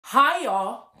Hi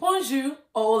y'all, bonjour,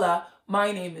 hola,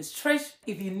 my name is Trish.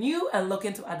 If you're new and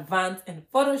looking to advance in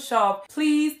Photoshop,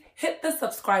 please hit the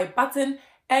subscribe button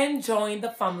and join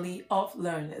the family of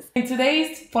learners. In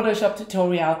today's Photoshop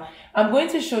tutorial, I'm going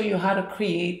to show you how to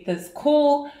create this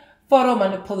cool photo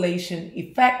manipulation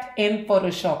effect in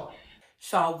Photoshop.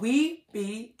 Shall we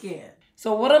begin?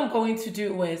 So what I'm going to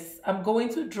do is I'm going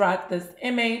to drag this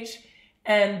image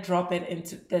and drop it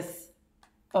into this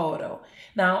photo.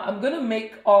 Now I'm going to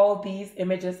make all these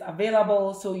images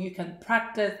available so you can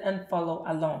practice and follow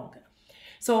along.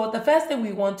 So the first thing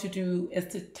we want to do is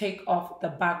to take off the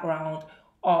background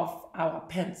of our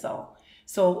pencil.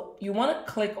 So you want to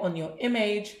click on your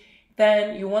image,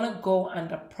 then you want to go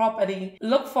under property,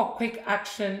 look for quick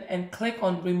action and click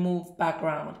on remove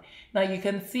background. Now you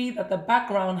can see that the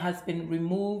background has been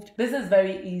removed. This is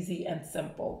very easy and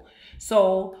simple.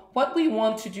 So what we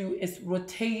want to do is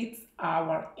rotate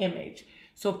our image.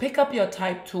 So pick up your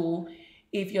type tool.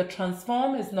 If your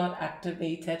transform is not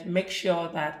activated, make sure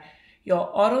that your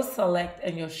auto select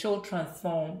and your show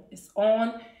transform is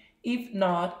on. If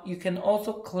not, you can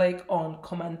also click on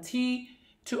Command T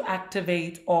to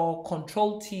activate or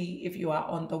Control T if you are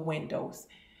on the Windows.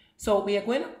 So we are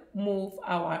going to move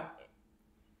our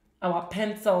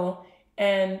pencil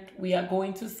and we are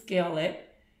going to scale it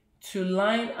to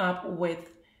line up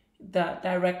with the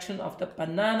direction of the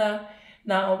banana.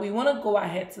 Now we want to go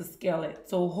ahead to scale it.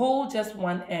 So hold just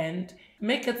one end,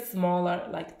 make it smaller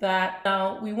like that.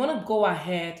 Now we want to go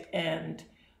ahead and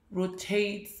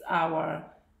rotate our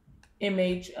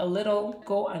image a little,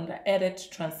 go under edit,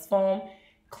 transform,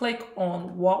 click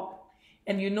on warp,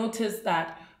 and you notice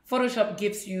that Photoshop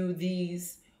gives you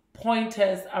these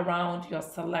pointers around your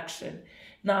selection.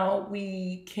 Now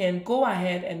we can go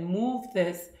ahead and move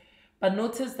this, but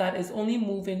notice that it's only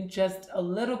moving just a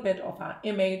little bit of our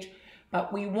image,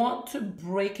 but we want to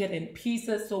break it in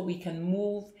pieces so we can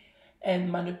move and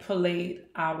manipulate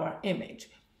our image.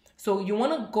 So you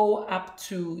want to go up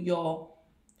to your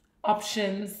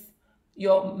options,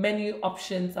 your menu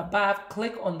options above,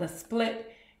 click on the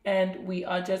split, and we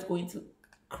are just going to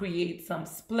create some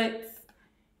splits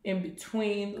in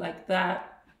between like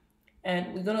that.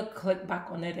 And we're going to click back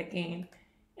on it again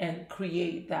and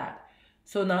create that.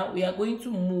 So now we are going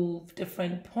to move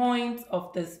different points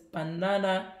of this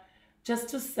banana just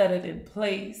to set it in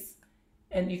place.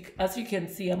 And as you can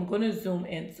see, I'm going to zoom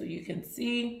in so you can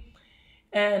see.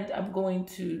 And I'm going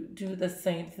to do the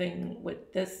same thing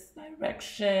with this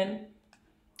direction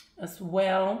as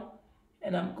well.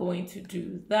 And I'm going to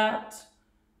do that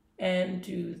and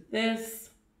do this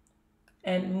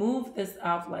and move this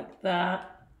out like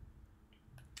that.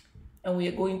 And we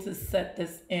are going to set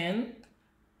this in.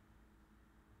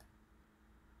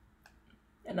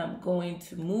 And I'm going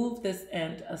to move this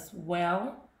end as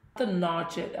well. To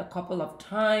notch it a couple of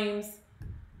times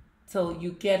till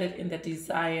you get it in the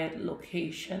desired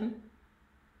location.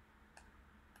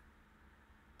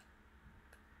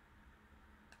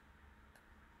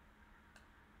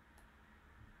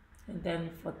 And then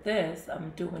for this,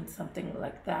 I'm doing something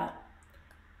like that.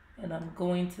 And I'm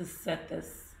going to set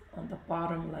this on the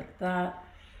bottom like that.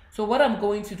 So what I'm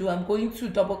going to do, I'm going to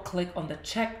double click on the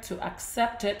check to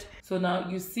accept it. So now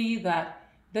you see that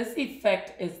this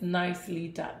effect is nicely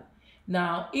done.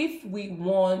 Now, if we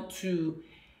want to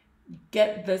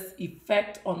get this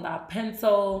effect on our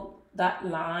pencil, that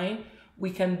line, we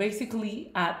can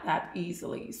basically add that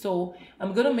easily. So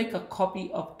I'm going to make a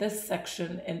copy of this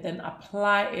section and then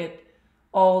apply it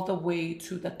all the way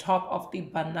to the top of the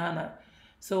banana.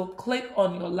 So click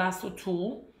on your lasso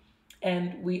tool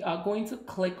and we are going to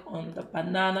click on the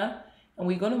banana and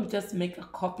we're going to just make a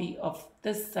copy of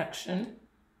this section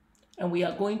and we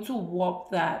are going to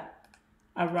warp that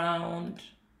around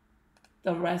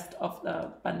the rest of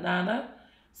the banana.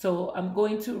 So I'm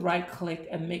going to right click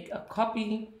and make a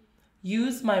copy,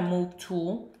 use my move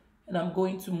tool, and I'm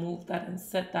going to move that and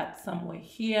set that somewhere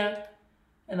here.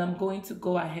 And I'm going to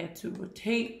go ahead to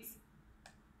rotate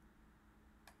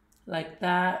like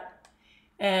that.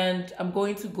 And I'm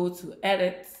going to go to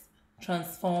edit,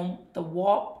 transform the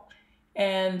warp,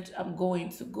 and I'm going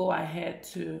to go ahead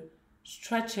to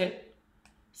stretch it.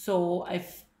 So I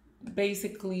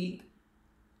basically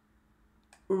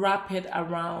wrap it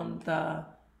around the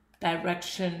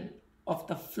direction of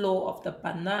the flow of the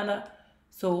banana.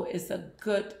 So it's a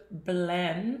good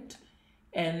blend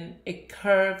and it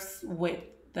curves with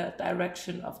the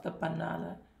direction of the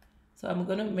banana. So I'm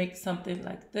going to make something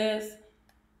like this.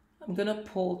 I'm going to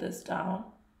pull this down.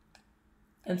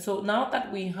 And so now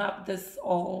that we have this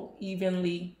all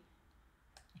evenly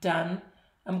done,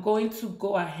 I'm going to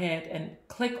go ahead and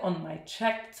click on my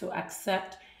check to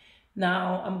accept.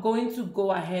 Now I'm going to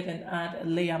go ahead and add a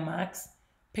layer mask,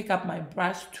 pick up my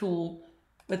brush tool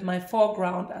with my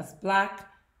foreground as black.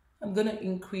 I'm going to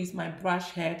increase my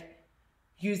brush head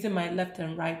using my left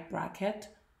and right bracket,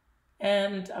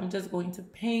 and I'm just going to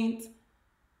paint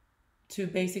to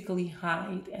basically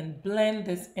hide and blend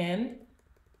this in.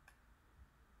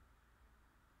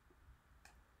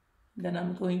 Then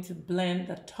I'm going to blend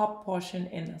the top portion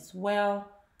in as well.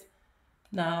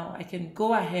 Now I can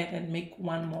go ahead and make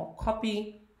one more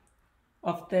copy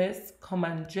of this.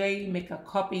 Command J, make a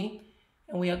copy,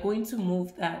 and we are going to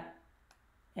move that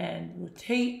and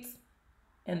rotate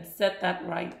and set that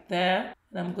right there.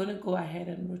 And I'm going to go ahead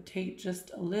and rotate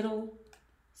just a little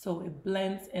so it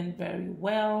blends in very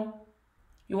well.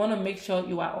 You want to make sure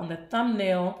you are on the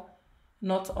thumbnail,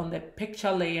 not on the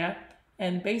picture layer,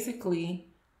 and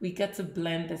basically we get to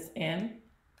blend this in.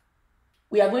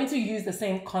 We are going to use the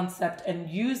same concept and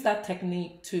use that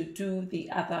technique to do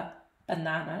the other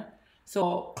banana.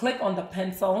 So click on the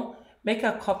pencil, make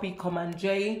a copy, Command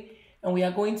J, and we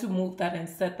are going to move that and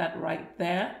set that right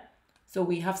there. So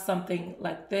we have something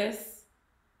like this,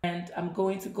 and I'm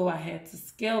going to go ahead to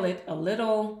scale it a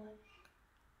little,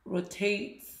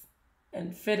 rotate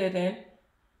and fit it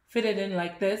in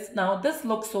like this. Now this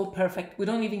looks so perfect, we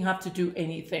don't even have to do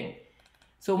anything.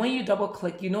 So when you double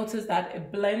click, you notice that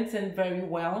it blends in very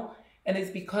well, and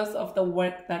it's because of the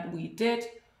work that we did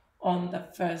on the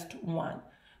first one.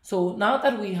 So now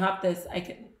that we have this, I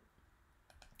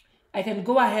can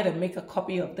go ahead and make a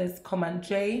copy of this, Command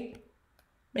J,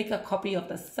 make a copy of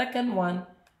the second one,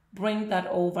 bring that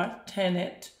over, turn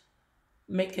it,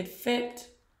 make it fit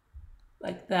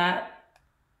like that,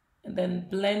 and then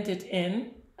blend it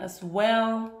in as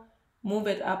well, move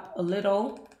it up a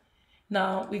little.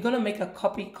 Now we're going to make a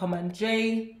copy, Command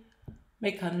J,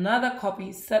 make another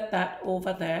copy, set that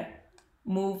over there,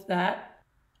 move that.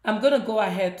 I'm going to go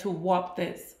ahead to warp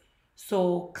this.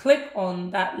 So click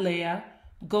on that layer,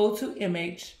 go to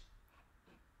Image,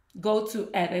 go to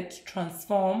Edit,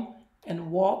 Transform,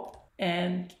 and Warp.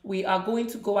 And we are going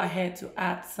to go ahead to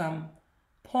add some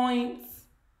points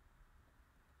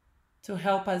to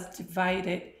help us divide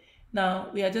it.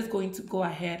 Now we are just going to go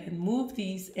ahead and move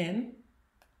these in.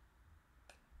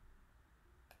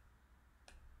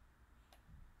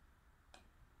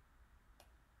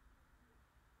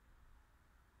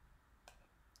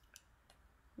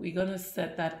 We're going to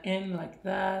set that in like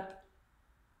that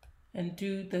and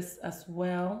do this as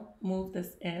well. Move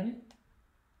this in.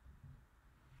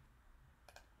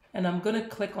 And I'm going to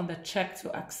click on the check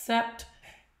to accept.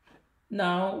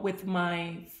 Now with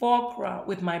my foreground,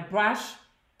 with my brush,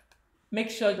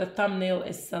 make sure the thumbnail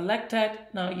is selected.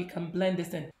 Now you can blend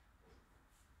this in.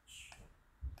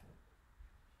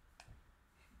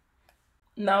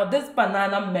 Now this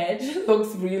banana merge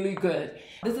looks really good.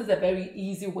 This is a very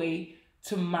easy way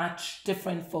to match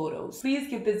different photos. Please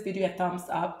give this video a thumbs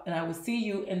up, and I will see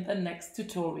you in the next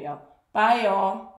tutorial. Bye y'all.